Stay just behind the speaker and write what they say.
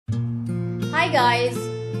Hi guys,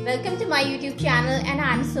 welcome to my YouTube channel and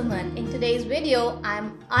I'm Suman. In today's video,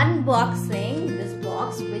 I'm unboxing this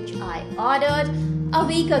box which I ordered a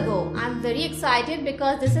week ago. I'm very excited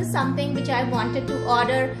because this is something which I wanted to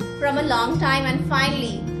order from a long time and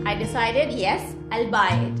finally I decided yes, I'll buy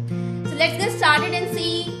it. So let's get started and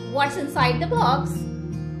see what's inside the box.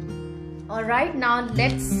 Alright, now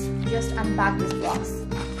let's just unpack this box.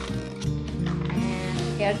 And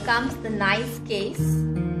here comes the nice case.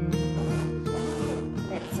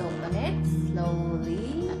 Let's open it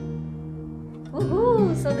slowly.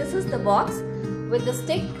 Woohoo! So this is the box with the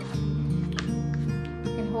stick.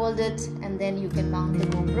 You can hold it and then you can mount the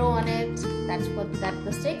GoPro on it. That's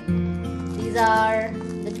the stick. These are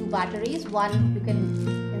the two batteries. One you can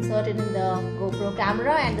insert it in the GoPro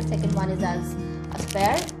camera and the second one is as a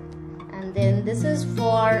spare. And then this is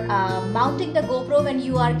for mounting the GoPro when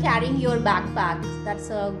you are carrying your backpack. That's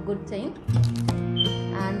a good thing.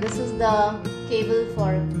 And this is the cable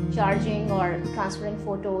for charging or transferring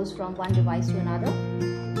photos from one device to another.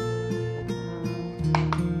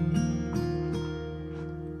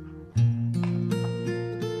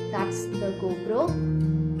 That's the GoPro.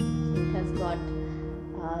 So it has got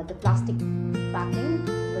the plastic backing.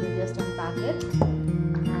 We'll just unpack it.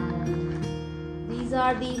 And these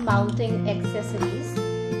are the mounting accessories.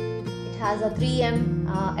 It has a 3M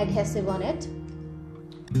adhesive on it.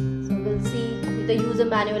 So we'll see the user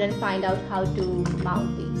manual and find out how to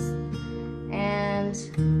mount these. And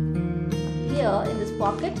here in this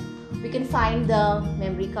pocket we can find the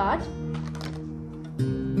memory card.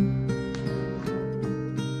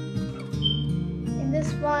 In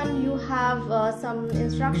this one you have some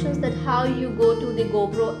instructions that how you go to the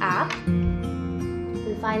GoPro app.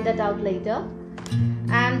 We'll find that out later.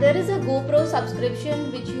 And there is a GoPro subscription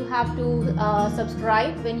which you have to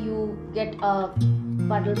subscribe when you get a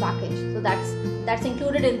bundle package. So that's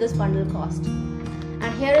included in this bundle cost.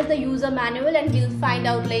 And here is the user manual and we'll find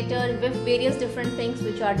out later with various different things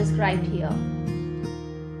which are described here.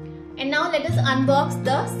 And now let us unbox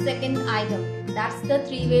the second item. That's the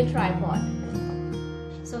three-way tripod.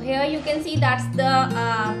 So here you can see that's the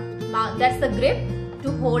grip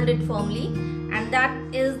to hold it firmly, and that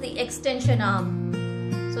is the extension arm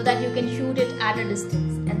so that you can shoot it at a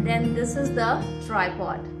distance. And then this is the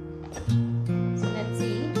tripod. So let's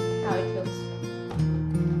see how it looks.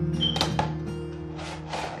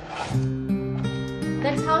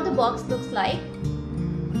 That's how the box looks like.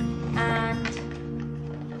 And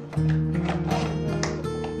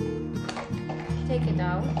we'll take it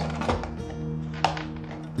out.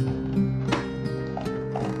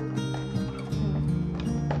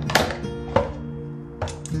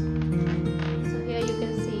 So here you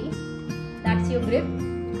can see that's your grip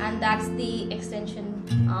and that's the extension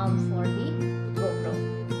arm for the GoPro.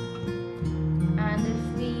 And if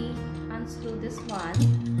we unscrew this one,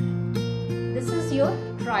 this is your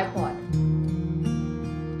tripod.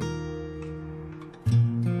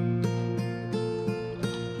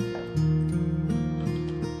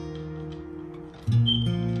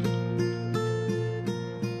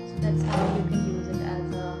 So that's how you can use it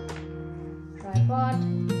as a tripod.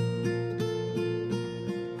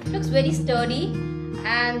 It looks very sturdy.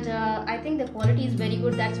 And I think the quality is very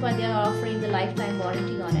good. That's why they are offering the lifetime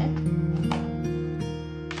warranty on it.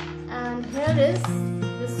 And here is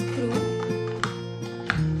the screw.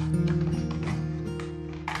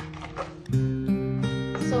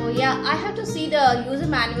 So yeah, I have to see the user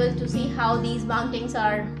manual to see how these mountings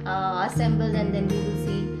are assembled, and then we will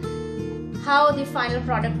see how the final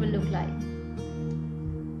product will look like.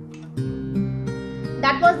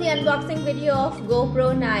 That was the unboxing video of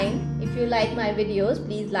GoPro 9. If you like my videos,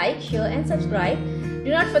 please like, share and subscribe. Do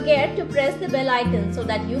not forget to press the bell icon so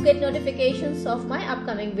that you get notifications of my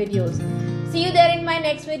upcoming videos. See you there in my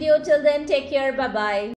next video. Till then, take care. Bye-bye.